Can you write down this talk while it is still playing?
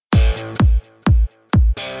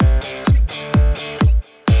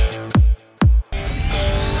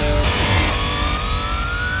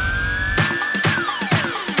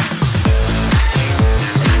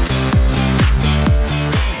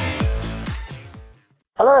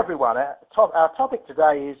Hello everyone. Our topic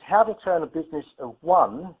today is how to turn a business of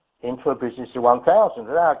one into a business of 1,000.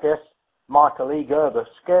 And our guest, Michael E. Gerber,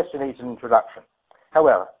 scarcely needs an introduction.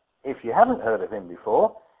 However, if you haven't heard of him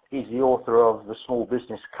before, he's the author of the small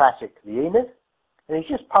business classic, The E-Myth, and he's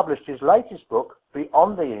just published his latest book,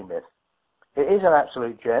 Beyond the E-Myth. It is an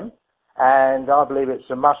absolute gem, and I believe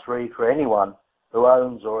it's a must-read for anyone who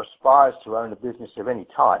owns or aspires to own a business of any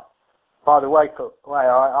type. By the way,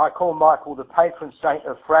 I call Michael the patron saint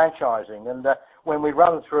of franchising, and when we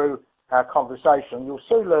run through our conversation, you'll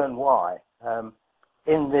soon learn why.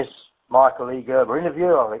 In this Michael E. Gerber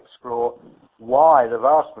interview, I'll explore why the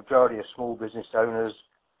vast majority of small business owners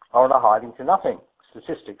are on a hiding to nothing.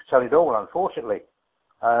 Statistics tell it all, unfortunately.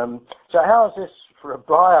 So how is this for a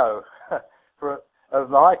bio of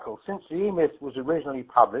Michael? Since the E-Myth was originally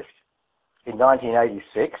published in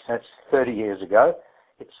 1986, that's 30 years ago,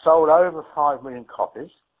 it sold over 5 million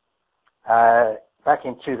copies. Back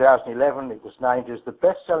in 2011, it was named as the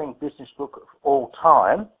best-selling business book of all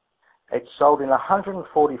time. It's sold in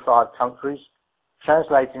 145 countries,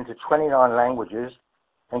 translated into 29 languages,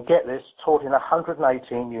 and get this, taught in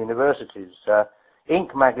 118 universities.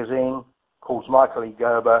 Inc. magazine calls Michael E.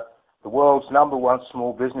 Gerber the world's #1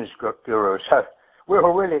 small business guru. So we're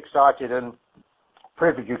all really excited and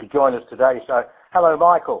privileged you could join us today. So hello,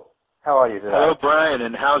 Michael. How are you today? Hello, Brian,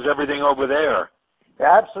 and how's everything over there?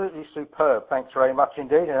 Yeah, absolutely superb. Thanks very much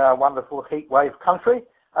indeed in our wonderful heat wave country.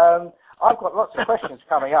 I've got lots of questions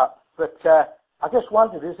coming up, but I just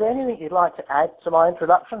wondered, is there anything you'd like to add to my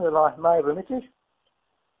introduction that I may have omitted?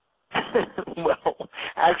 Well,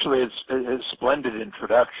 actually, it's a splendid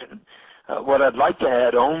introduction. What I'd like to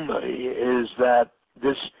add only is that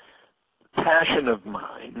this passion of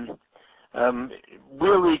mine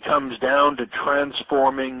really comes down to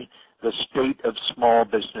transforming the state of small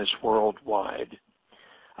business worldwide.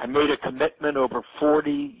 I made a commitment over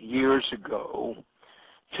 40 years ago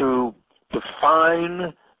to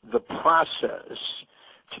define the process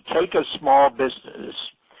to take a small business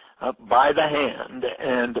by the hand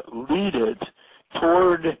and lead it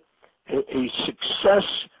toward a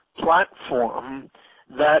success platform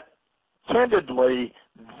that, candidly,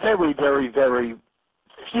 very, very, very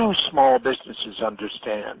few small businesses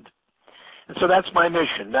understand. And so that's my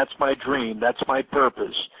mission, that's my dream, that's my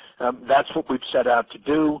purpose. That's what we've set out to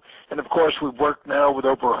do. And of course, we've worked now with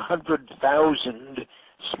over 100,000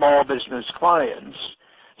 small business clients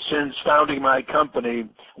since founding my company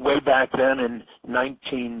way back then in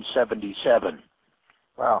 1977.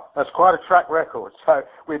 Wow, that's quite a track record. So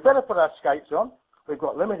we better put our skates on. We've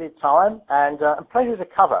got limited time and plenty to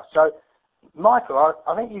cover. So, Michael,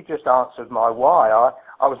 I think you just answered my why.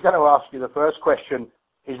 I was going to ask you the first question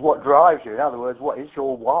is what drives you. In other words, what is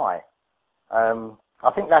your why?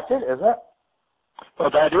 I think that's it, isn't it?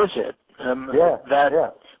 Well, that is it.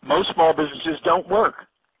 Most small businesses don't work.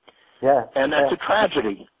 Yeah. And that's a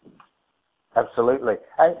tragedy. Absolutely.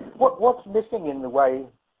 And what's missing in the way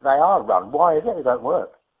they are run? Why is it they don't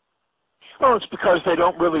work? Well, it's because they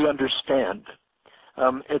don't really understand.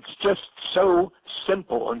 It's just so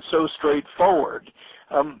simple and so straightforward.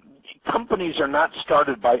 Companies are not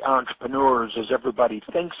started by entrepreneurs as everybody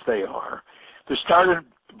thinks they are. They're started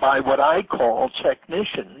by what I call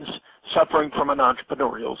technicians suffering from an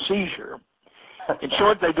entrepreneurial seizure. In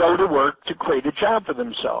short, they go to work to create a job for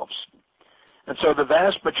themselves. And so the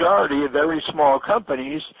vast majority of very small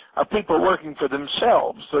companies are people working for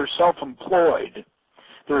themselves. They're self-employed.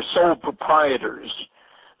 They're sole proprietors.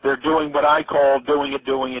 They're doing what I call doing it,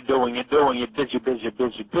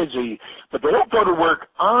 busy. But they don't go to work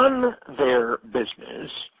on their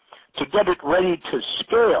business to get it ready to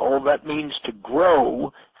scale. That means to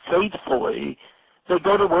grow faithfully. They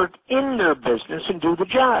go to work in their business and do the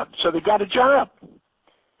job. So they got a job.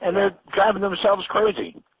 And they're driving themselves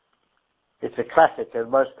crazy. It's a classic, and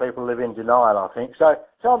most people live in denial, I think. So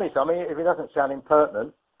tell me something, if it doesn't sound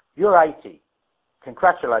impertinent. You're 80.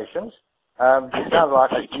 Congratulations.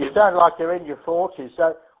 You sound like you're in your 40s.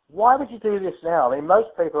 So why would you do this now? I mean, most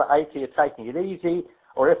people at 80 are taking it easy,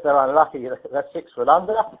 or if they're unlucky, they're 6 foot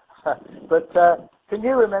under. But can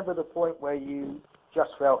you remember the point where you just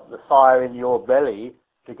felt the fire in your belly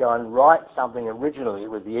to go and write something originally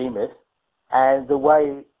with the E-Myth, and the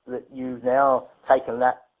way that you've now taken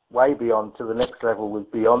that way beyond to the next level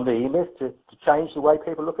with Beyond the E-Myth to change the way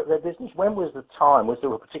people look at their business? When was the time? Was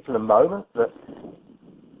there a particular moment that...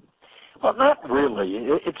 Well, not really.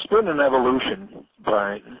 It's been an evolution,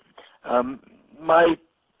 Brian. My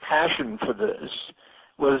passion for this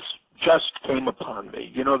just came upon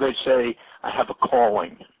me. You know, they say I have a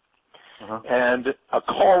calling. And a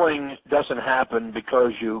calling doesn't happen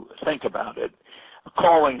because you think about it.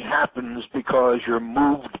 calling happens because you're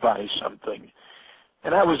moved by something.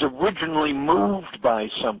 And I was originally moved by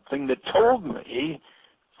something that told me,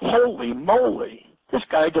 holy moly, this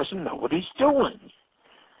guy doesn't know what he's doing.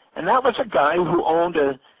 And that was a guy who owned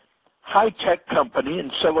a high-tech company in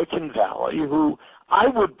Silicon Valley who I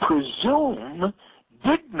would presume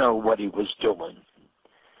did know what he was doing.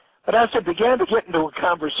 But as I began to get into a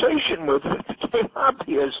conversation with him, it became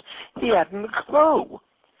obvious he hadn't a clue.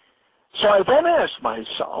 So I then asked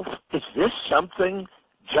myself, is this something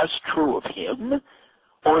just true of him?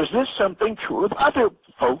 Or is this something true of other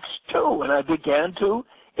folks too? And I began to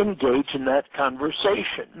engage in that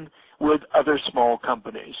conversation with other small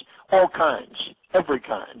companies, all kinds, every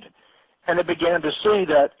kind. And I began to see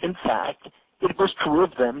that, in fact, it was true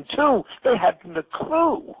of them too. They hadn't a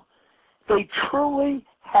clue. They truly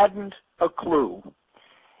hadn't a clue.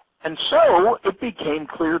 And so it became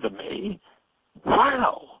clear to me,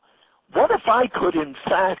 wow, what if I could, in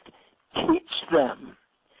fact, teach them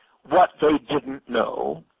what they didn't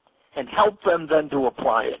know and help them then to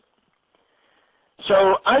apply it?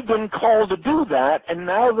 So I've been called to do that, and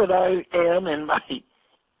now that I am in my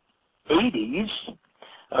 80s,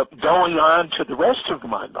 going on to the rest of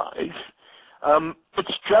my life,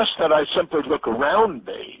 it's just that I simply look around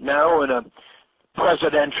me now in a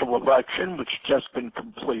presidential election, which has just been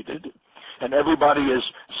completed, and everybody is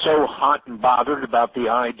so hot and bothered about the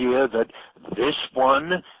idea that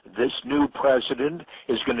this new president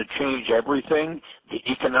is going to change everything, the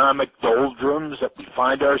economic doldrums that we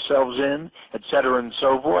find ourselves in, et cetera, and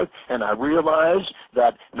so forth. And I realize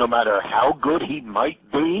that no matter how good he might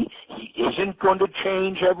be, he isn't going to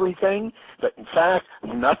change everything. That, in fact,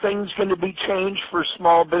 nothing's going to be changed for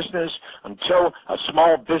small business until a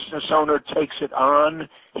small business owner takes it on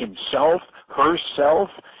himself, herself,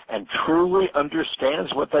 and truly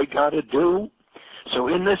understands what they got to do. So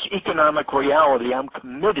in this economic reality, I'm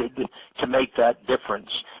committed to make that difference.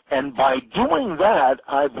 And by doing that,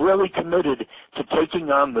 I've really committed to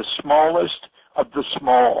taking on the smallest of the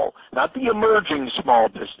small, not the emerging small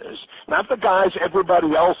business, not the guys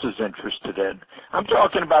everybody else is interested in. I'm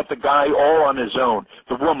talking about the guy all on his own,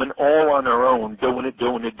 the woman all on her own, doing it,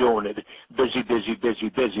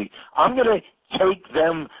 busy. I'm going to take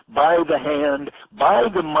them by the hand, by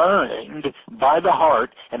the mind, by the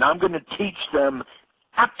heart, and I'm going to teach them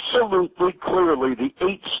absolutely clearly the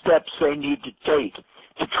 8 steps they need to take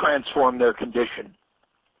to transform their condition.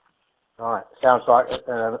 All right. Sounds like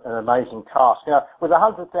an amazing task. Now, with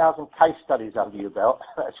 100,000 case studies under your belt,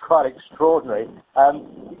 that's quite extraordinary.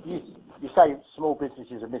 You say small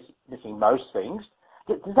businesses are missing most things.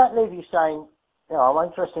 Does that leave you saying, I'm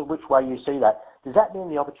interested in which way you see that. Does that mean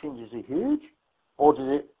the opportunities are huge? Or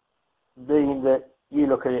does it mean that you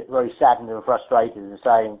look at it very saddened and frustrated and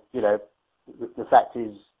saying, the fact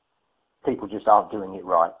is people just aren't doing it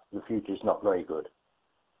right. The future's not very good.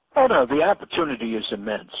 Oh, no, the opportunity is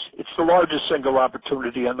immense. It's the largest single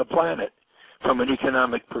opportunity on the planet from an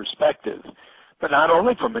economic perspective. But not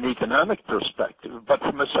only from an economic perspective, but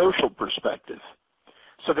from a social perspective.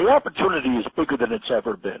 So the opportunity is bigger than it's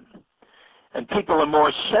ever been. And people are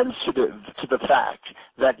more sensitive to the fact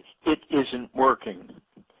that it isn't working.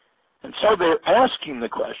 And so they're asking the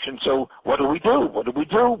question, so what do we do? What do we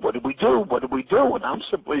do? What do we do? What do we do? And I'm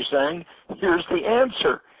simply saying, here's the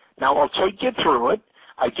answer. Now I'll take you through it.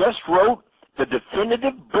 I just wrote the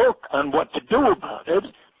definitive book on what to do about it,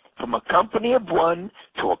 from a company of 1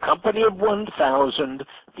 to a company of 1,000,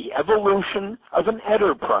 the evolution of an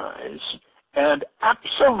enterprise, and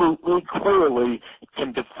absolutely clearly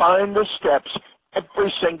can define the steps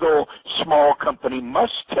every single small company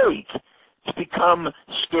must take to become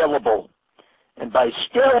scalable. And by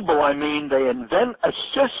scalable, I mean they invent a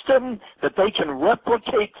system that they can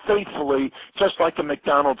replicate faithfully, just like a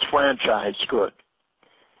McDonald's franchise could.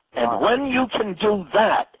 And when you can do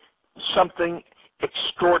that, something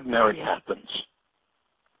extraordinary happens.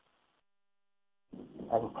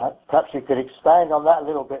 And perhaps you could expand on that a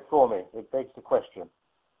little bit for me. It begs the question.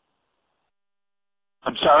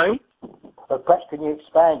 I'm sorry? But perhaps can you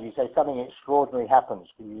expand? You say something extraordinary happens.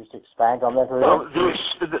 Can you just expand on that a little? Well,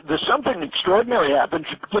 there's something extraordinary happens.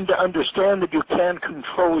 You begin to understand that you can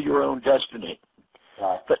control your own destiny.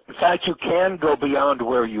 Right. That, in fact, you can go beyond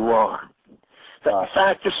where you are. That, in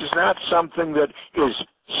fact, this is not something that is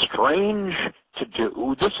strange to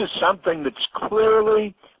do. This is something that's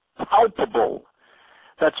clearly palpable,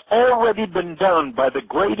 that's already been done by the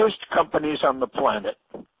greatest companies on the planet.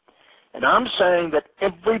 And I'm saying that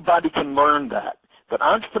everybody can learn that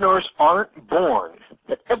entrepreneurs aren't born,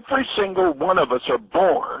 that every single one of us are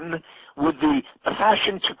born with the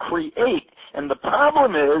passion to create. And the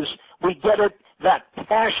problem is we get that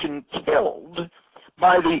passion killed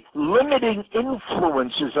by the limiting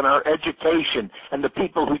influences in our education and the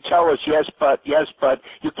people who tell us, yes, but,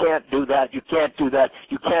 you can't do that, you can't do that,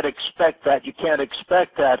 you can't expect that, you can't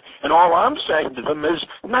expect that. And all I'm saying to them is,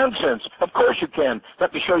 nonsense. Of course you can.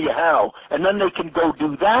 Let me show you how. And then they can go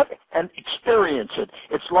do that and experience it.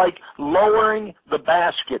 It's like lowering the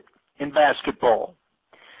basket in basketball,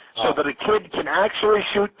 so that a kid can actually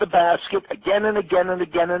shoot the basket again and again and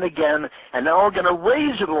again and again, and now we're going to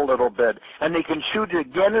raise it a little bit, and they can shoot it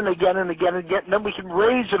again and again and again and again, and then we can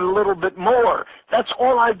raise it a little bit more. That's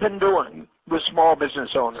all I've been doing with small business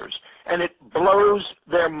owners, and it blows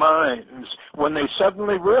their minds when they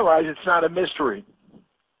suddenly realize it's not a mystery.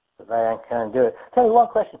 They can do it. Tell me one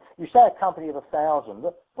question. You say a company of 1,000.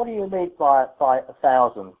 What do you mean by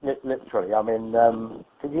 1,000, literally? I mean,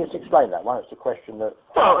 could you just explain that one? It's a question that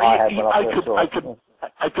I had when I first saw it.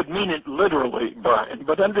 I could mean it literally, Brian,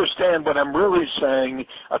 but understand what I'm really saying.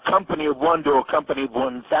 A company of 1 to a company of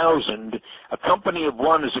 1,000. A company of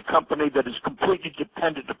 1 is a company that is completely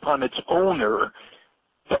dependent upon its owner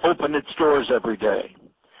to open its doors every day.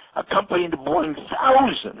 A company of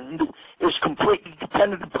 1,000 is completely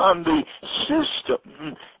dependent upon the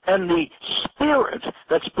system and the spirit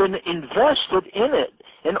that's been invested in it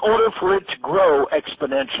in order for it to grow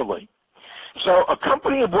exponentially. So a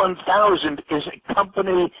company of 1,000 is a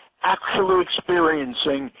company actually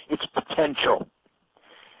experiencing its potential.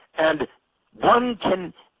 And one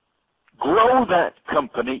can grow that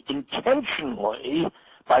company intentionally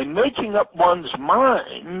by making up one's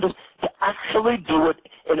mind to actually do it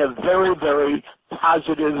in a very, very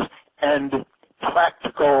positive and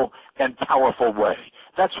practical and powerful way.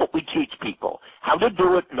 That's what we teach people, how to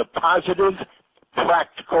do it in a positive,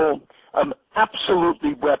 practical,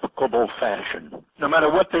 absolutely replicable fashion, no matter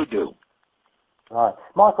what they do. Right.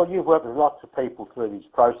 Michael, you've worked with lots of people through these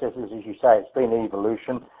processes. As you say, it's been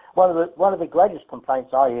evolution. One of the greatest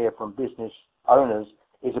complaints I hear from business owners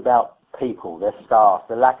is about people, their staff,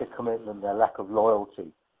 their lack of commitment, their lack of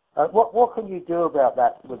loyalty. What can you do about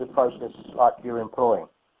that with a process like you're employing?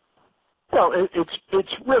 Well,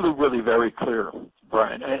 it's really, really very clear,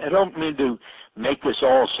 Brian. I don't mean to make this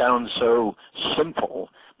all sound so simple,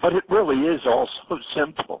 but it really is all so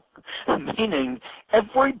simple. Meaning,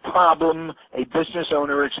 every problem a business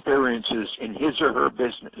owner experiences in his or her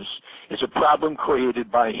business is a problem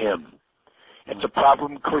created by him. It's a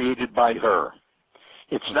problem created by her.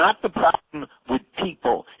 It's not the problem with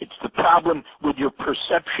people. It's the problem with your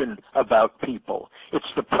perception about people. It's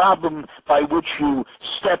the problem by which you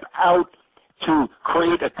step out to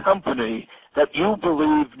create a company that you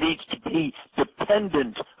believe needs to be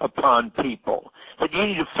dependent upon people, that you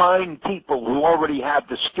need to find people who already have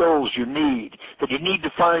the skills you need, that you need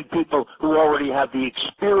to find people who already have the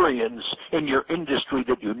experience in your industry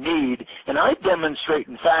that you need. And I demonstrate,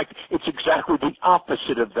 in fact, it's exactly the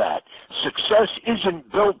opposite of that. Success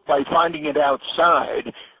isn't built by finding it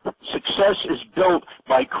outside. Success is built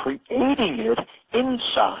by creating it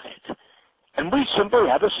inside. And we simply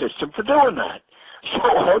have a system for doing that. So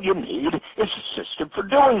all you need is a system for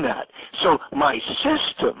doing that. So my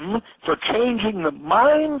system for changing the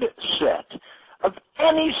mindset of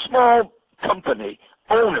any small company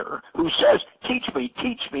owner who says, teach me,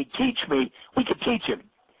 teach me, teach me, we could teach him.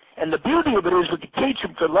 And the beauty of it is we could teach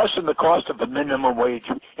him for less than the cost of a minimum wage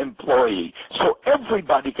employee. So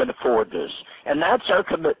everybody can afford this. And that's our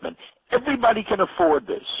commitment. Everybody can afford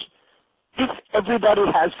this if everybody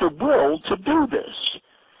has the will to do this.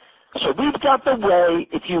 So we've got the way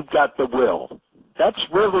if you've got the will. That's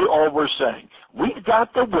really all we're saying. We've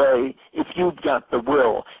got the way if you've got the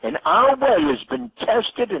will. And our way has been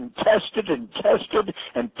tested and tested and tested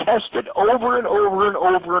and tested over and over and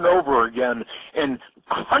over and over again in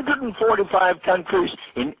 145 countries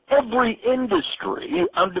in every industry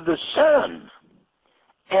under the sun.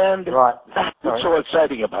 And that's what's so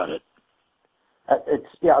exciting about it.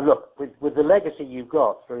 Look, with the legacy you've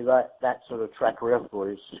got through that sort of track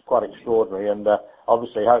record, it's quite extraordinary, and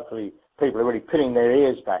obviously, hopefully, people are really pinning their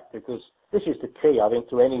ears back, because this is the key, I think,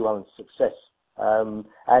 to anyone's success.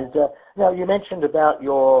 You mentioned about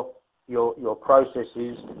your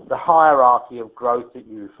processes, the hierarchy of growth that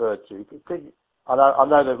you referred to. I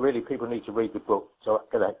know that really people need to read the book to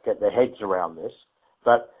get their heads around this,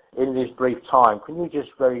 but in this brief time, can you just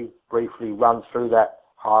very briefly run through that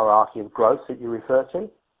hierarchy of growth that you refer to?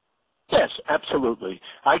 Yes, absolutely.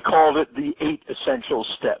 I called it the 8 essential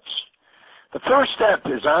steps. The first step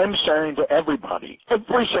is I'm saying to everybody,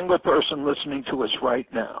 every single person listening to us right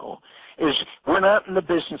now, is we're not in the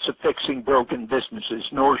business of fixing broken businesses,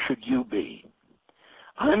 nor should you be.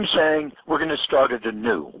 I'm saying we're going to start it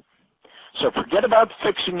anew. So forget about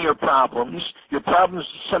fixing your problems. Your problems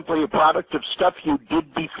are simply a product of stuff you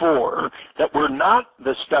did before that were not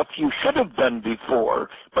the stuff you should have done before,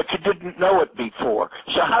 but you didn't know it before.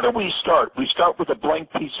 So how do we start? We start with a blank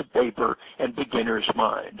piece of paper and beginner's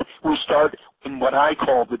mind. We start in what I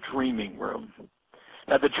call the dreaming room.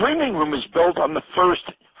 Now, the dreaming room is built on the first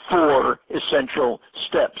 4 essential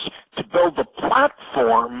steps to build a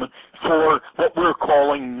platform for what we're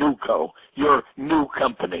calling NewCo, your new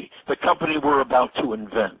company, the company we're about to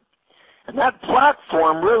invent. And that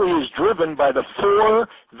platform really is driven by the 4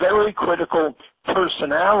 very critical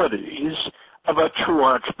personalities of a true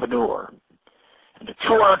entrepreneur. And a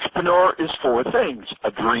true entrepreneur is 4 things: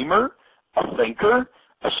 a dreamer, a thinker,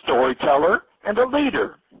 a storyteller, and a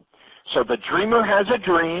leader. So the dreamer has a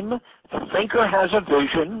dream, the thinker has a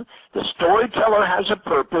vision, the storyteller has a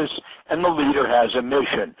purpose, and the leader has a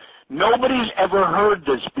mission. Nobody's ever heard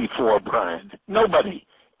this before, Brian. Nobody.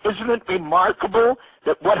 Isn't it remarkable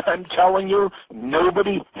that what I'm telling you,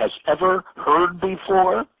 nobody has ever heard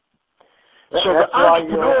before? So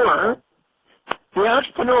the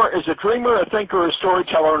entrepreneur is a dreamer, a thinker, a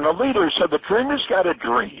storyteller, and a leader. So the dreamer's got a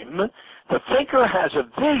dream, the thinker has a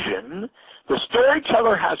vision, the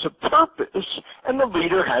storyteller has a purpose, and the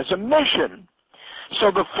leader has a mission.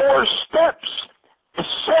 So the 4 steps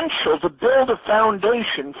essential to build a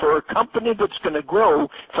foundation for a company that's going to grow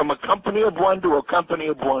from a company of 1 to a company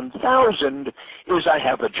of 1,000 is I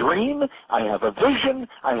have a dream, I have a vision,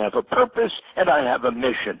 I have a purpose, and I have a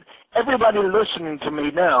mission. Everybody listening to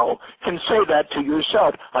me now can say that to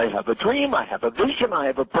yourself. I have a dream, I have a vision, I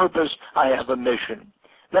have a purpose, I have a mission.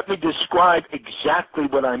 Let me describe exactly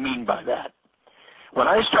what I mean by that. When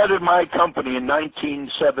I started my company in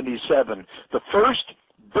 1977, the first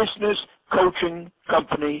business coaching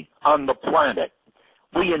company on the planet,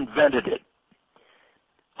 we invented it.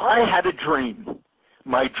 I had a dream.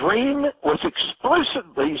 My dream was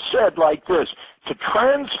explicitly said like this: to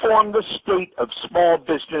transform the state of small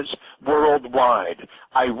business worldwide.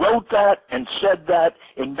 I wrote that and said that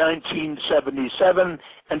in 1977,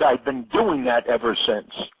 and I've been doing that ever since.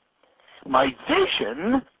 My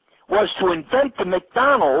vision was to invent the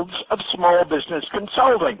McDonald's of small business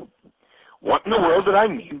consulting. What in the world did I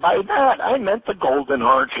mean by that? I meant the golden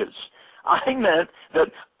arches. I meant that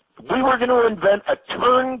we were going to invent a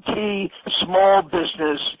turnkey small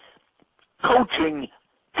business coaching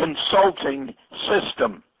consulting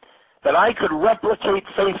system that I could replicate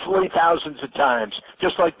faithfully thousands of times,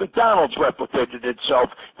 just like McDonald's replicated itself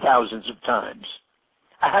thousands of times.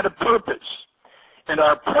 I had a purpose. And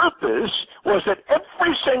our purpose was that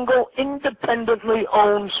every single independently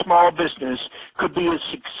owned small business could be as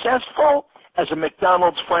successful as a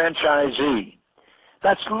McDonald's franchisee.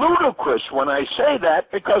 That's ludicrous when I say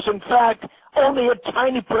that, because in fact, only a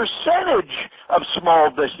tiny percentage of small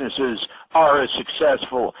businesses are as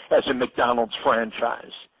successful as a McDonald's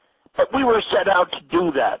franchise. But we were set out to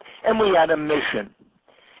do that, and we had a mission.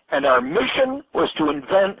 And our mission was to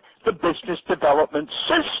invent the business development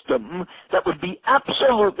system that would be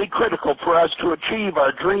absolutely critical for us to achieve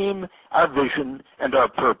our dream, our vision, and our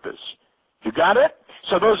purpose. You got it?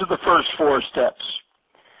 So those are the first 4 steps.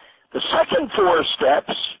 The second 4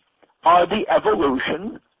 steps are the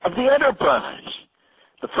evolution of the enterprise.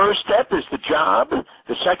 The first step is the job.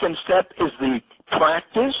 The second step is the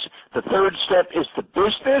practice. The third step is the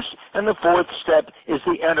business. And the 4th step is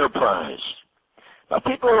the enterprise. Now,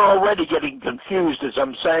 people are already getting confused as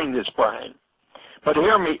I'm saying this, Brian. But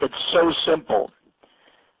hear me, it's so simple.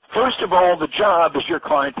 First of all, the job is your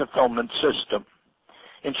client fulfillment system.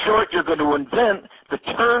 In short, you're going to invent the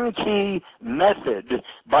turnkey method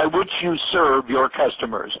by which you serve your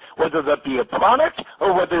customers, whether that be a product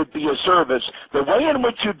or whether it be a service. The way in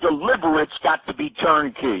which you deliver it's got to be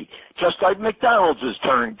turnkey, just like McDonald's is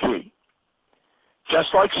turnkey, just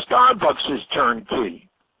like Starbucks is turnkey,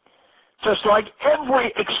 just like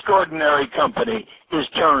every extraordinary company is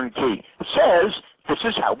turnkey. It says, this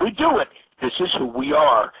is how we do it. This is who we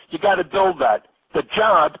are. You got to build that. The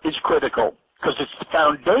job is critical, because it's the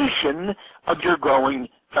foundation of your growing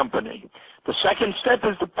company. The second step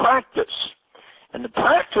is the practice. And the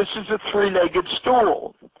practice is a 3-legged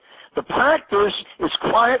stool. The practice is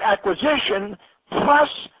client acquisition plus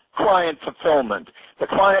client fulfillment. The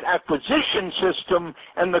client acquisition system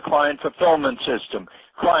and the client fulfillment system.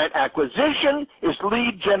 Client acquisition is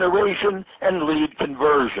lead generation and lead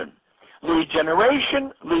conversion. Lead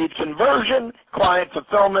generation, lead conversion, client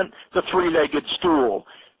fulfillment, the 3-legged stool.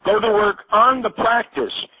 Go to work on the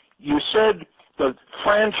practice. You said the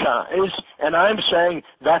franchise, and I'm saying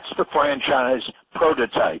that's the franchise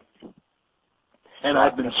prototype. And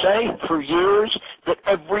I've been saying for years that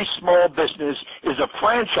every small business is a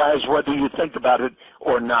franchise, whether you think about it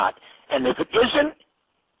or not. And if it isn't,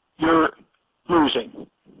 you're losing.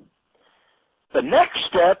 The next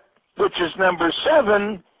step, which is number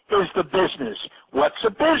 7, is the business. What's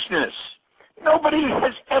a business? Nobody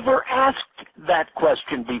has ever asked that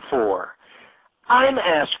question before. I'm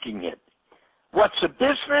asking it. What's a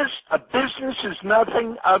business? A business is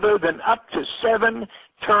nothing other than up to 7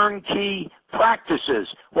 turnkey practices.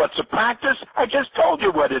 What's a practice? I just told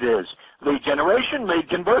you what it is. Lead generation, lead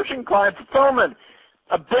conversion, client fulfillment.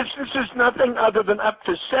 A business is nothing other than up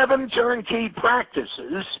to 7 turnkey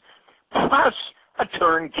practices plus a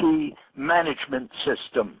turnkey management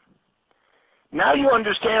system. Now you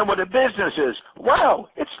understand what a business is. Wow,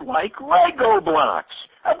 it's like Lego blocks.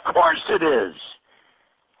 Of course it is.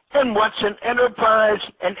 And what's an enterprise?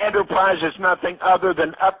 An enterprise is nothing other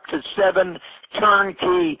than up to 7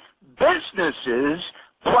 turnkey businesses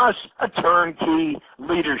plus a turnkey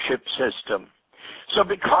leadership system. So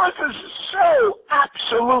because this is so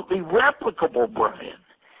absolutely replicable, Brian,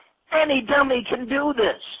 any dummy can do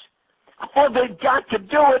this. All they've got to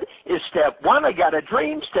do it is step 1, I got a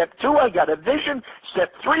dream. Step 2, I got a vision.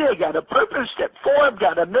 Step 3, I got a purpose. Step 4, I've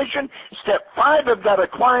got a mission. Step 5, I've got a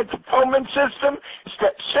client fulfillment system.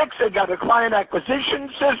 Step 6, I got a client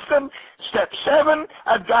acquisition system. Step 7,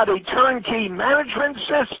 I've got a turnkey management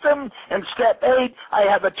system. And step 8, I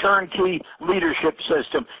have a turnkey leadership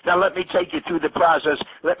system. Now let me take you through the process.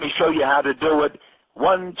 Let me show you how to do it.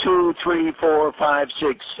 1, 2, 3, 4, 5,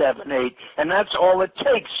 6, 7, 8. And that's all it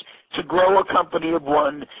takes to grow a company of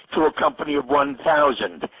 1 to a company of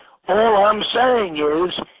 1,000. All I'm saying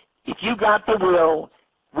is, if you got the will,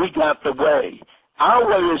 we got the way. Our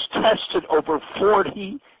way is tested over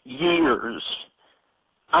 40 years.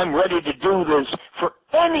 I'm ready to do this for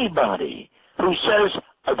anybody who says,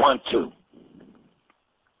 I want to.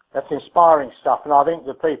 That's inspiring stuff, and I think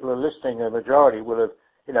the people who are listening, the majority will have,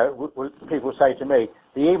 people say to me,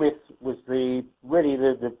 the E-Myth was really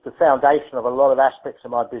the foundation of a lot of aspects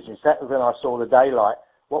of my business. That was when I saw the daylight.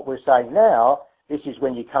 What we're saying now, this is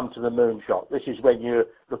when you come to the moonshot. This is when you're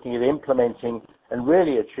looking at implementing and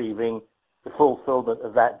really achieving the fulfillment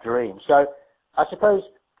of that dream. So I suppose,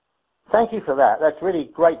 thank you for that. That's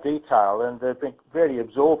really great detail and been really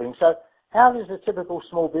absorbing. So how does a typical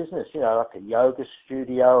small business, like a yoga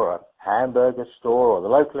studio or a hamburger store or the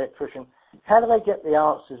local electrician, how do they get the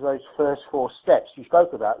answers to those first 4 steps? You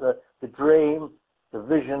spoke about the dream, the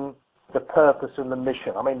vision, the purpose, and the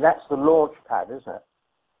mission. I mean, that's the launch pad, isn't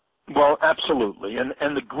it? Well, absolutely.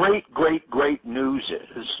 And the great news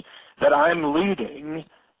is that I'm leading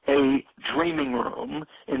a dreaming room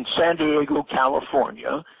in San Diego,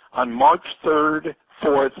 California on March 3rd,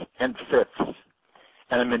 4th, and 5th.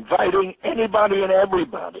 And I'm inviting anybody and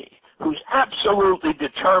everybody who's absolutely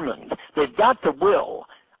determined, they've got the will.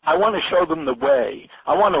 I want to show them the way.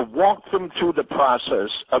 I want to walk them through the process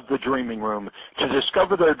of the dreaming room to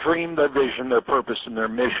discover their dream, their vision, their purpose, and their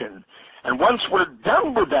mission. And once we're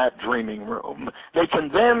done with that dreaming room, they can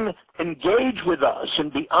then engage with us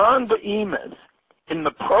and beyond the E-Myth in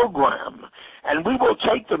the program, and we will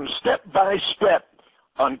take them step by step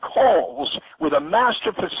on calls with a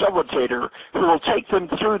master facilitator who will take them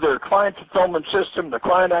through their client fulfillment system, the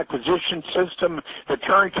client acquisition system, the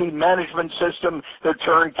turnkey management system, their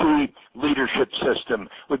turnkey leadership system.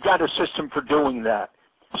 We've got a system for doing that.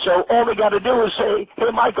 So all they got to do is say,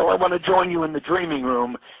 hey, Michael, I want to join you in the dreaming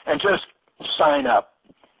room, and just sign up.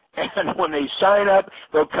 And when they sign up,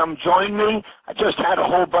 they'll come join me. I just had a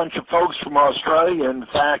whole bunch of folks from Australia. In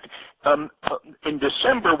fact, in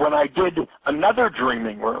December when I did another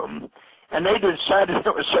dreaming room, and they decided, they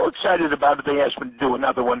were so excited about it, they asked me to do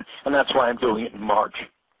another one, and that's why I'm doing it in March.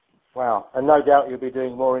 Wow. And no doubt you'll be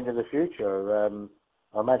doing more into the future.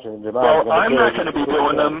 I imagine the demand. Well, I'm not going to be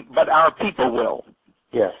doing them, but our people will.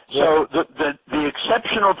 Yes. So the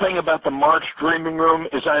exceptional thing about the March Dreaming Room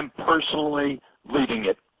is I'm personally leading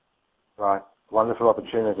it. Right. Wonderful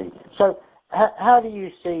opportunity. So how do you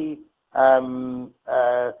see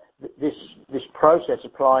this process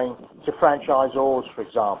applying to franchisors, for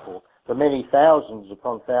example, the many thousands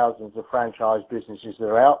upon thousands of franchise businesses that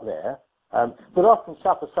are out there, but often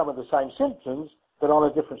suffer some of the same symptoms, but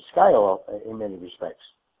on a different scale in many respects?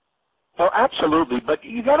 Well, absolutely, but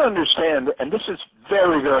you got to understand, and this is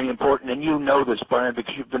very, very important, and you know this, Brian,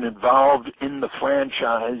 because you've been involved in the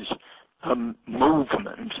franchise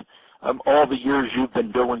movement all the years you've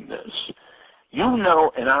been doing this. You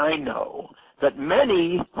know, and I know, that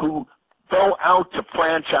many who go out to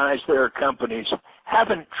franchise their companies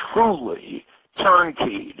haven't truly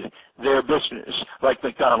turnkeyed their business like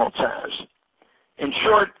McDonald's has. In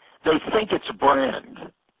short, they think it's a brand.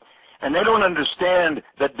 And they don't understand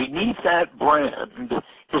that beneath that brand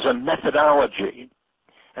is a methodology.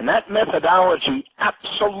 And that methodology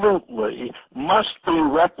absolutely must be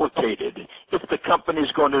replicated if the company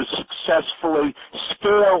is going to successfully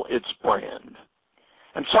scale its brand.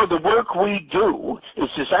 And so the work we do is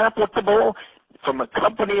as applicable from a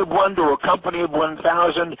company of one to a company of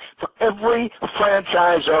 1,000 for every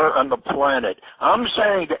franchisor on the planet. I'm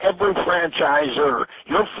saying to every franchisor,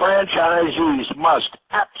 your franchisees must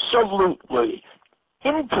absolutely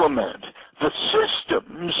implement the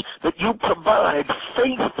systems that you provide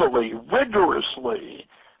faithfully, rigorously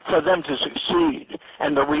for them to succeed.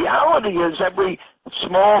 And the reality is every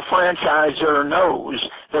small franchisor knows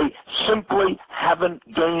they simply haven't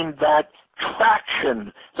gained that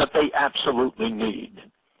traction that they absolutely need.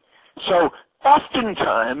 So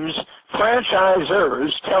oftentimes franchisors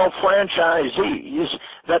tell franchisees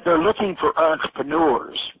that they're looking for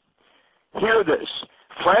entrepreneurs. Hear this.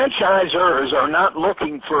 Franchisors are not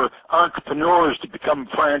looking for entrepreneurs to become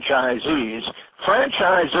franchisees.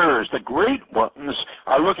 Franchisors, the great ones,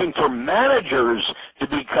 are looking for managers to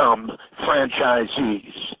become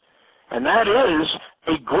franchisees. And that is,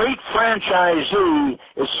 a great franchisee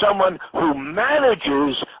is someone who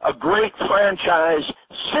manages a great franchise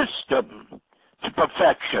system to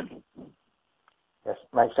perfection. Yes,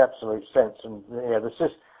 makes absolute sense. And yeah,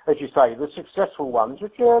 as you say, the successful ones,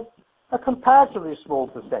 which are a comparatively small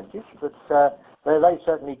percentage, but they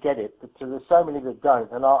certainly get it. But there's so many that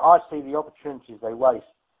don't, and I see the opportunities they waste.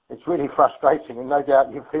 It's really frustrating, and no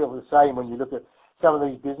doubt you feel the same when you look at some of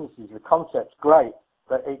these businesses. The concept's great,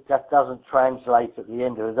 but it just doesn't translate at the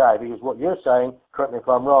end of the day, because what you're saying, correct me if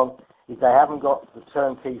I'm wrong, is they haven't got the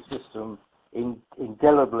turnkey system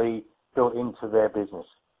indelibly built into their business.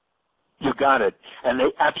 You got it, and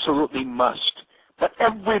they absolutely must. But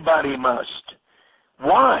everybody must.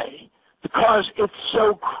 Why? Because it's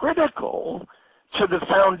so critical to the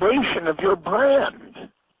foundation of your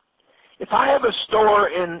brand. If I have a store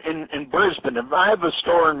in Brisbane, if I have a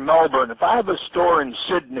store in Melbourne, if I have a store in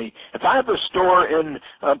Sydney, if I have a store in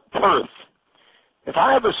Perth, if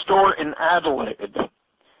I have a store in Adelaide,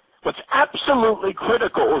 what's absolutely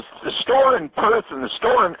critical is the store in Perth and the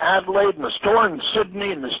store in Adelaide and the store in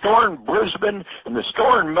Sydney and the store in Brisbane and the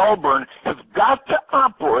store in Melbourne have got to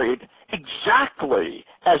operate exactly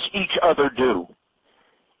as each other do.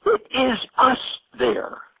 It is us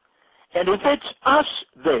there. And if it's us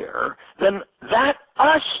there, then that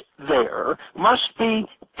us there must be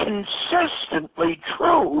consistently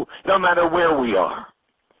true no matter where we are.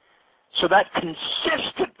 So that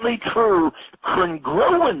consistently true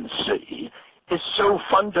congruency is so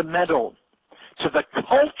fundamental to the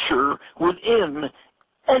culture within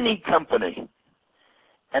any company.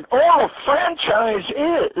 And all a franchise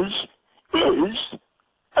is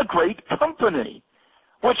a great company,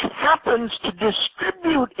 which happens to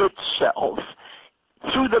distribute itself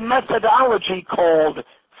through the methodology called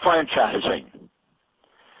franchising.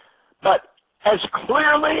 But as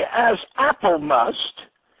clearly as Apple must,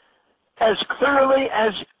 as clearly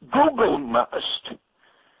as Google must,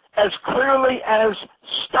 as clearly as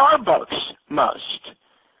Starbucks must,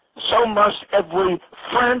 so must every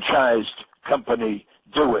franchised company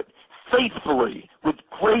do it faithfully with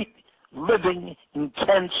great living,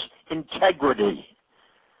 intense integrity.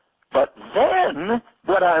 But then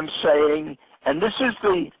what I'm saying, and this is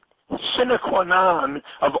the sine qua non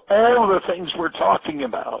of all the things we're talking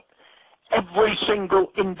about, every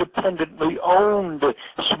single independently owned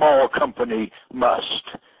small company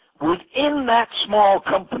must. Within that small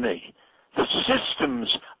company, the systems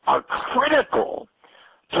are critical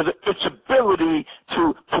to its ability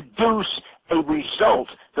to produce a result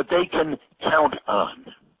that they can count on.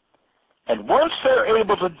 And once they're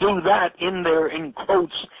able to do that in their, in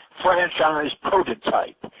quotes, franchise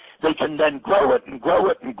prototype, they can then grow it and grow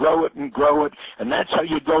it and grow it and grow it, and that's how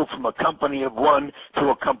you go from a company of one to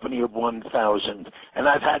a company of 1,000. And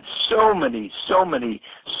I've had so many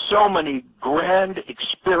grand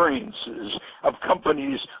experiences of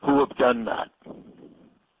companies who have done that.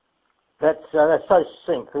 That's so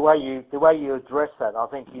succinct. The way you address that, I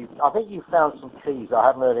think you found some keys. I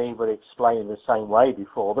haven't heard anybody explain in the same way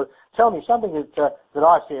before. But tell me something that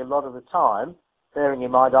I see a lot of the time. Bearing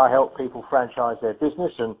in mind, I help people franchise their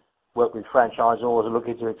business and work with franchisors who are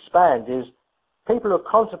looking to expand. Is people who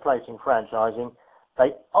are contemplating franchising,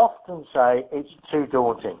 they often say it's too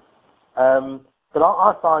daunting. But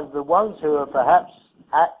I find the ones who are perhaps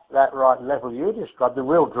at that right level you described, the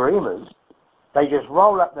real dreamers, they just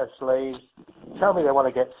roll up their sleeves, tell me they want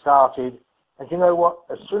to get started, and you know what?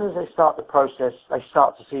 As soon as they start the process, they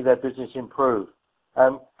start to see their business improve.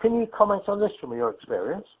 Can you comment on this from your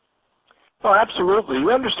experience? Oh, absolutely.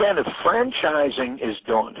 You understand if franchising is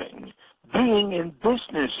daunting, being in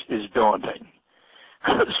business is daunting.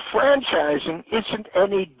 Because franchising isn't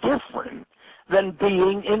any different than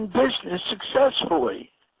being in business successfully.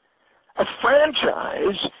 A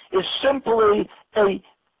franchise is simply a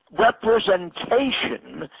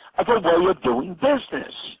representation of a way of doing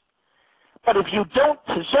business. But if you don't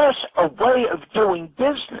possess a way of doing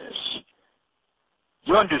business,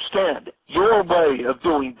 you understand, your way of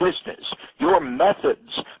doing business, your methods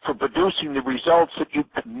for producing the results that you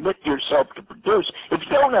commit yourself to produce, if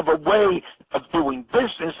you don't have a way of doing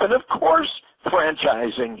business, then of course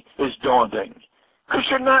franchising is daunting, because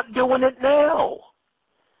you're not doing it now.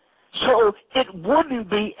 So it wouldn't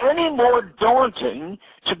be any more daunting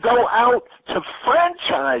to go out to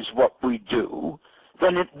franchise what we do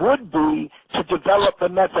than it would be to develop a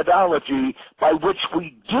methodology by which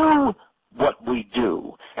we do what we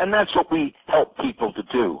do. And that's what we help people to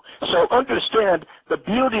do. So understand, the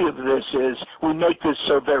beauty of this is we make this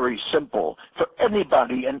so very simple for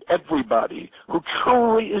anybody and everybody who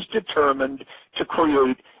truly is determined to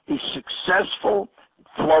create a successful,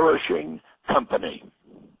 flourishing company.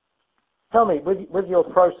 Tell me, with your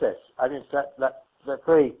process, I mean, that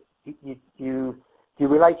very, you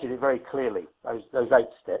related it very clearly, those 8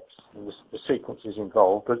 steps, and the sequences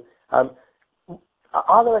involved, but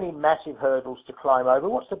are there any massive hurdles to climb over?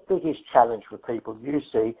 What's the biggest challenge for people you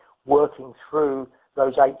see working through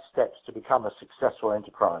those 8 steps to become a successful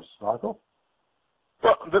enterprise, Michael?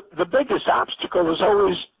 Well, the biggest obstacle is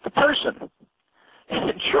always the person.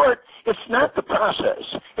 In short, it's not the process.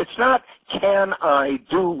 It's not, can I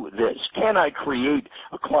do this? Can I create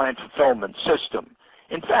a client fulfillment system?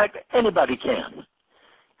 In fact, anybody can.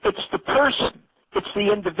 It's the person. It's the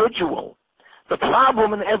individual. The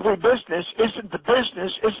problem in every business isn't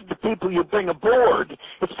the people you bring aboard.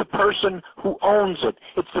 It's the person who owns it.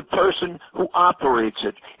 It's the person who operates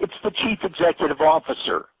it. It's the chief executive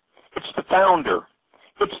officer. It's the founder.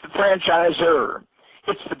 It's the franchisor.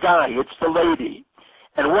 It's the guy. It's the lady.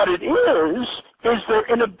 And what it is their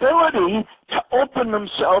inability to open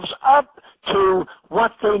themselves up to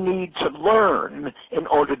what they need to learn in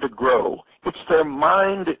order to grow. It's their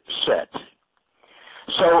mindset.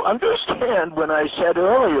 So understand when I said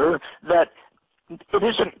earlier that it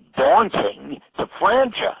isn't daunting to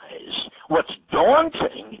franchise. What's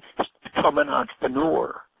daunting is to become an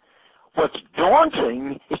entrepreneur. What's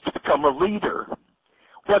daunting is to become a leader.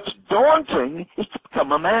 What's daunting is to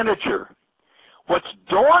become a manager. What's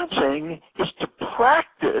daunting is to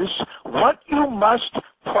practice what you must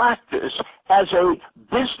practice as a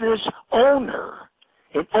business owner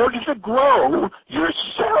in order to grow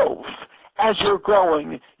yourself as you're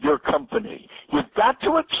growing your company. You've got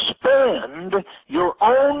to expand your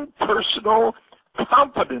own personal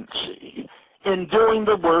competency in doing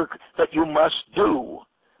the work that you must do.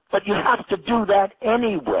 But you have to do that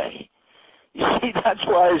anyway. You see, that's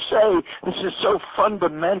why I say this is so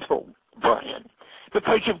fundamental, Brian,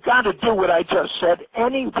 because you've got to do what I just said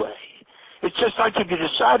anyway. It's just like if you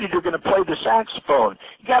decided you're going to play the saxophone.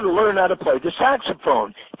 You got to learn how to play the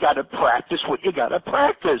saxophone. You got to practice what you got to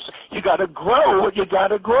practice. You got to grow what you got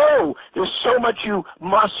to grow. There's so much you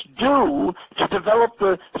must do to develop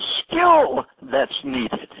the skill that's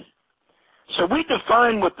needed. So we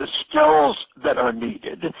define what the skills that are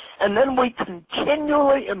needed, and then we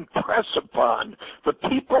continually impress upon the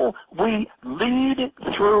people we lead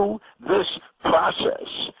through this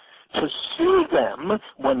process to see them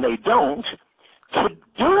when they don't, to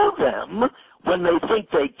do them when they think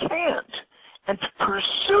they can't, and to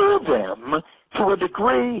pursue them to a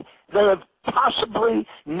degree they have possibly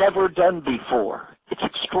never done before. It's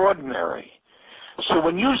extraordinary. So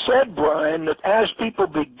when you said, Brian, that as people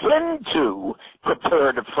begin to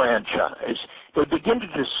prepare to franchise, they begin to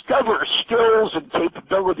discover skills and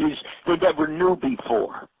capabilities they never knew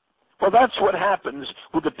before. Well, that's what happens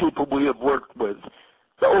with the people we have worked with.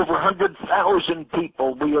 The over 100,000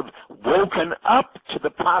 people, we have woken up to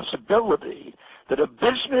the possibility that a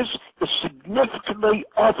business is significantly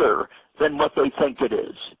other than what they think it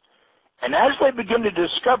is. And as they begin to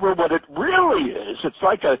discover what it really is, it's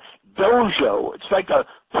like a dojo. It's like a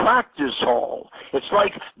practice hall. It's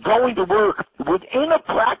like going to work within a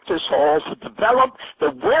practice hall to develop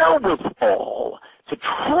the wherewithal to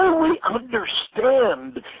truly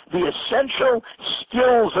understand the essential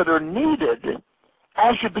skills that are needed.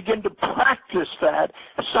 As you begin to practice that,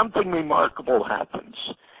 something remarkable happens.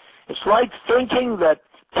 It's like thinking that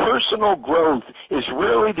personal growth is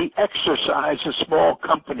really the exercise a small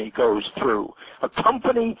company goes through. A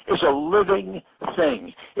company is a living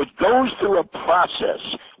thing. It goes through a process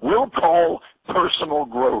we'll call personal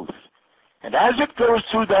growth. And as it goes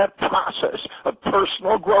through that process of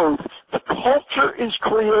personal growth, the culture is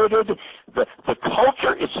created, the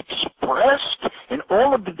culture is expressed in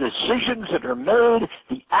all of the decisions that are made,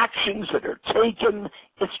 the actions that are taken.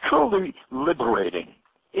 It's truly liberating.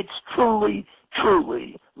 It's truly,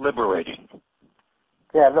 truly liberating.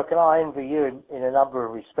 Yeah, look, and I envy you in a number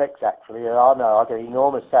of respects, actually. And I know I get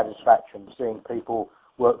enormous satisfaction seeing people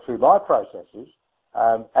work through my processes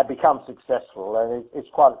and become successful, and it's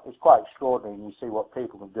quite extraordinary when you see what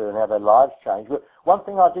people can do and how their lives change. But one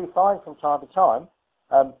thing I do find from time to time,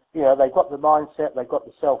 they've got the mindset, they've got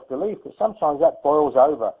the self-belief, but sometimes that boils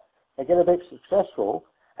over. They get a bit successful,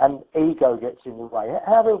 and ego gets in the way.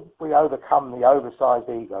 How do we overcome the oversized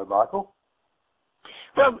ego, Michael?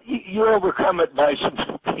 Well, you overcome it by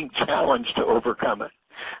being challenged to overcome it.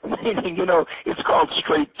 Meaning, it's called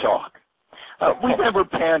straight talk. We never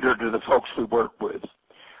pander to the folks we work with.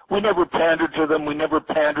 We never pander to them. We never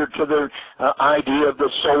pander to their idea of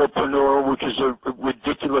the solopreneur, which is a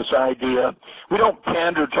ridiculous idea. We don't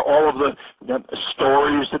pander to all of the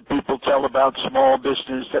stories that people tell about small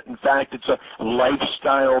business, that in fact it's a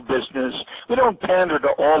lifestyle business. We don't pander to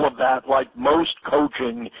all of that like most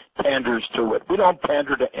coaching panders to it. We don't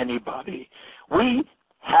pander to anybody. We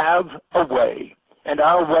have a way, and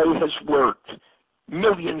our way has worked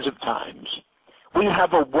millions of times. We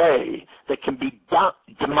have a way that can be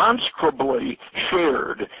demonstrably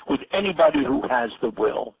shared with anybody who has the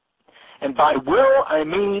will. And by will, I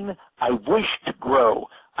mean I wish to grow.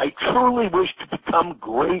 I truly wish to become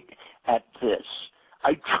great at this.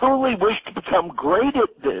 I truly wish to become great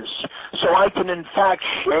at this so I can in fact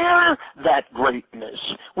share that greatness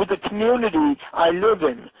with the community I live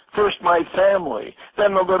in. First my family,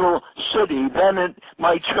 then a little city, then at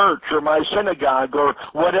my church or my synagogue or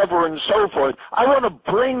whatever and so forth. I want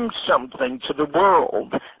to bring something to the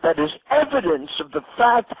world that is evidence of the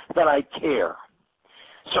fact that I care.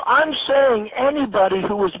 So I'm saying anybody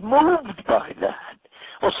who is moved by that,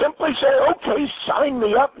 well, simply say, okay, sign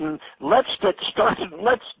me up and let's get started and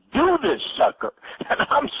let's do this sucker. And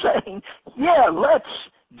I'm saying, yeah, let's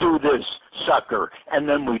do this sucker. And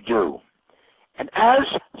then we do. And as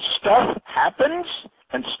stuff happens,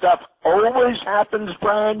 and stuff always happens,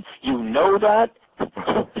 Brian, you know that.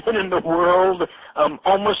 You've been in the world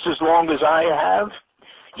almost as long as I have.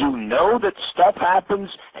 You know that stuff happens,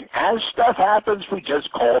 and as stuff happens, we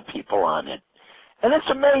just call people on it. And it's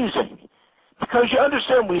amazing. Because you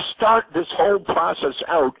understand, we start this whole process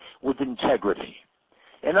out with integrity.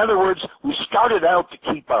 In other words, we started out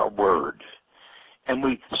to keep our word. And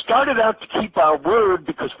we started out to keep our word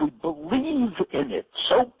because we believe in it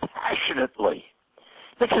so passionately.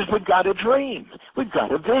 Because we've got a dream. We've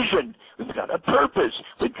got a vision. We've got a purpose.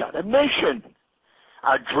 We've got a mission.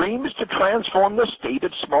 Our dream is to transform the state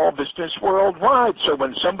of small business worldwide. So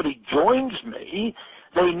when somebody joins me,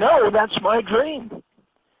 they know that's my dream.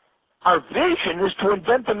 Our vision is to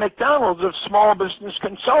invent the McDonald's of small business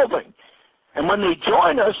consulting. And when they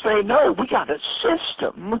join us, they know we got a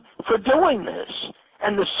system for doing this.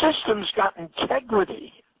 And the system's got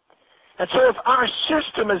integrity. And so if our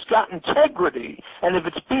system has got integrity, and if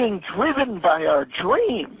it's being driven by our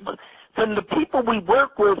dream, then the people we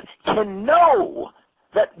work with can know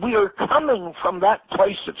that we are coming from that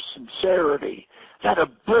place of sincerity, that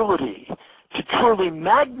ability to truly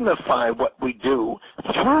magnify what we do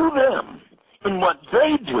through them in what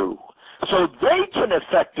they do, so they can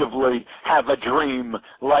effectively have a dream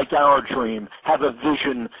like our dream, have a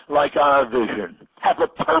vision like our vision, have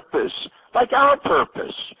a purpose like our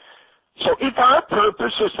purpose. So if our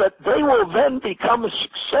purpose is that they will then become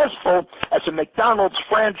successful as a McDonald's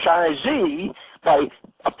franchisee by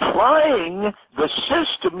applying the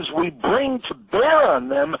systems we bring to bear on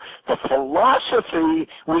them, the philosophy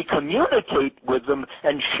we communicate with them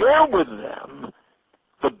and share with them,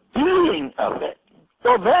 the being of it,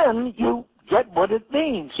 well then you get what it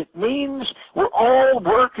means. It means we're all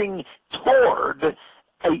working toward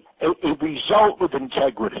a result with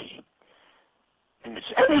integrity. And if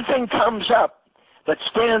anything comes up that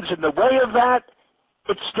stands in the way of that,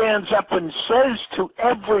 it stands up and says to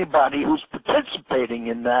everybody who's participating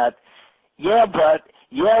in that, yeah,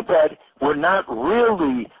 but we're not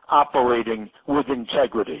really operating with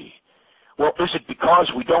integrity. Well, is it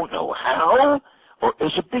because we don't know how, or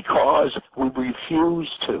is it because we refuse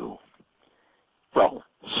to? Well,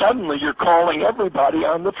 suddenly you're calling everybody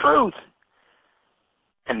on the truth.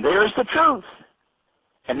 And there's the truth.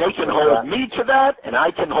 And they can hold me to that, and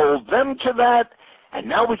I can hold them to that, and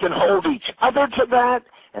now we can hold each other to that,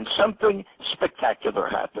 and something spectacular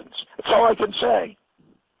happens. That's all I can say.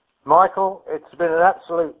 Michael, it's been an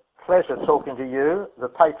absolute pleasure talking to you, the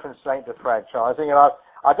patron saint of franchising, and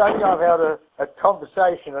I don't think I've had a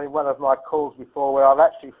conversation in one of my calls before where I've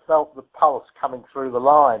actually felt the pulse coming through the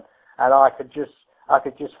line, and I could just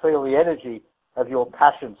feel the energy of your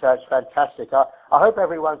passion. So it's fantastic. I hope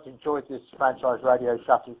everyone's enjoyed this franchise radio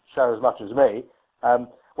show as much as me.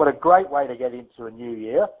 What a great way to get into a new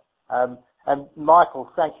year. And Michael,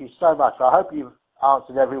 thank you so much. I hope you've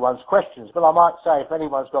answered everyone's questions, but I might say if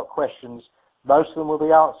anyone's got questions, most of them will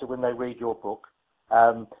be answered when they read your book.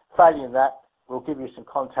 Failing that, we'll give you some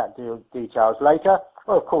contact details later.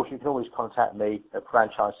 Well, of course, you can always contact me at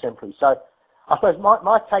Franchise Simply. So I suppose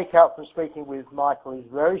my takeout from speaking with Michael is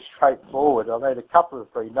very straightforward. I made a couple of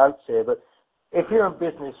 3 notes here, but if you're in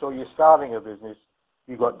business or you're starting a business,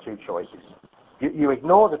 you've got 2 choices. You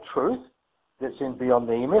ignore the truth that's in Beyond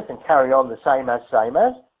the E-Myth and carry on the same as,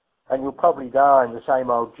 and you'll probably die in the same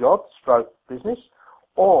old job, stroke business.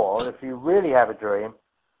 Or if you really have a dream,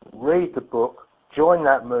 read the book, join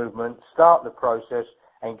that movement, start the process,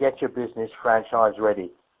 and get your business franchise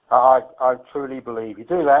ready. I truly believe you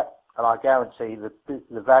do that, and I guarantee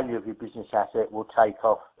the value of your business asset will take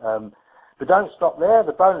off. But don't stop there.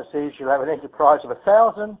 The bonus is you'll have an enterprise of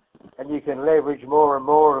 1,000, and you can leverage more and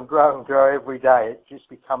more and grow every day. It just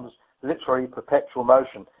becomes literally perpetual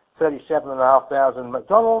motion. 37,500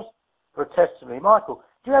 McDonald's for a testimony. Michael,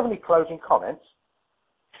 do you have any closing comments?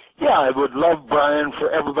 Yeah, I would love, Brian,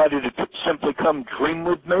 for everybody to simply come dream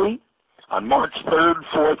with me on March 3rd,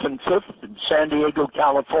 4th, and 5th in San Diego,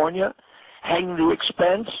 California. Hang the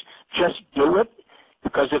expense. Just do it.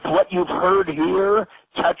 Because if what you've heard here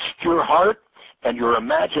touched your heart and your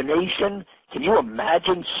imagination, can you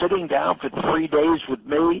imagine sitting down for 3 days with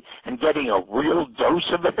me and getting a real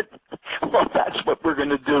dose of it? Well, that's what we're going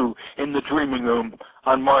to do in the Dreaming Room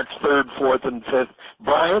on March 3rd, 4th, and 5th.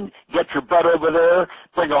 Brian, get your butt over there,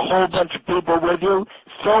 bring a whole bunch of people with you,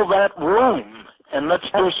 fill that room, and let's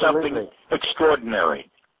do something extraordinary.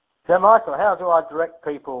 So, Michael, how do I direct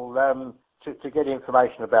people to get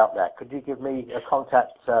information about that? Could you give me a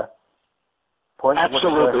contact point?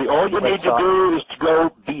 Absolutely. All you need to do is to go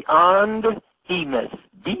Beyond E-Myth,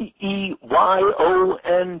 BeyondEmyth,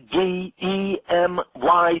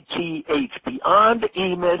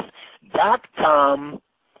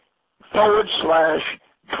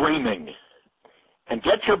 BeyondEmyth.com/dreaming. And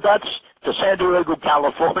get your butts to San Diego,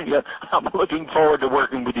 California. I'm looking forward to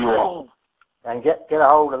working with you all. And get a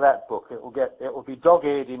hold of that book. It will be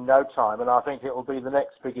dog-eared in no time, and I think it will be the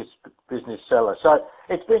next biggest business seller. So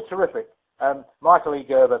it's been terrific. Michael E.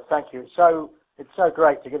 Gerber, thank you. It's so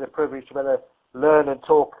great to get the privilege to be able to learn and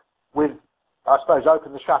talk with, I suppose,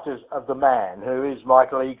 open the shutters of the man who is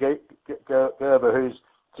Michael E. Gerber, who's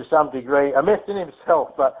to some degree a myth in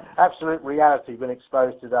himself, but absolute reality been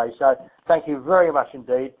exposed today. So thank you very much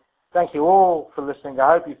indeed. Thank you all for listening.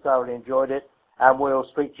 I hope you thoroughly enjoyed it. And we'll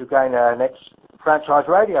speak to you again at our next Franchise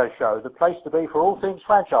Radio Show, the place to be for all things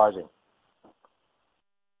franchising.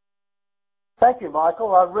 Thank you,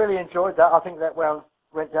 Michael. I really enjoyed that. I think that went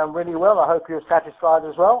down really well. I hope you're satisfied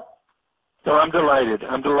as well. So I'm delighted.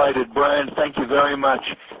 Brian, thank you very much.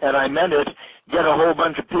 And I meant it. Get a whole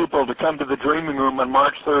bunch of people to come to the Dreaming Room on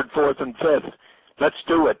March 3rd, 4th, and 5th. Let's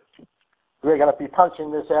do it. We're going to be punching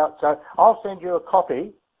this out. So I'll send you a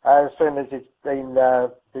copy as soon as it's been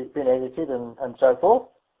edited and so forth.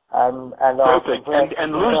 Perfect.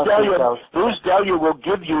 And Luz Delia will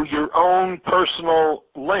give you your own personal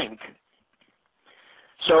link.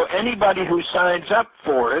 So anybody who signs up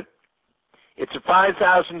for it, it's a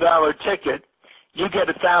 $5,000 ticket. You get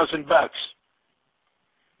 $1,000.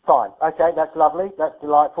 Fine. Okay, that's lovely. That's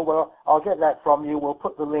delightful. Well, I'll get that from you. We'll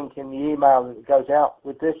put the link in the email that goes out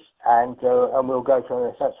with this, and we'll go through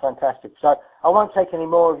this. That's fantastic. So I won't take any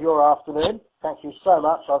more of your afternoon. Thank you so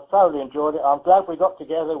much. I've thoroughly enjoyed it. I'm glad we got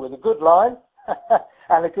together with a good line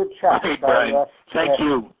and a good chat. Hey, Brian. Thank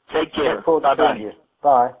you. Take care. Bye-bye.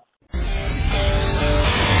 Bye.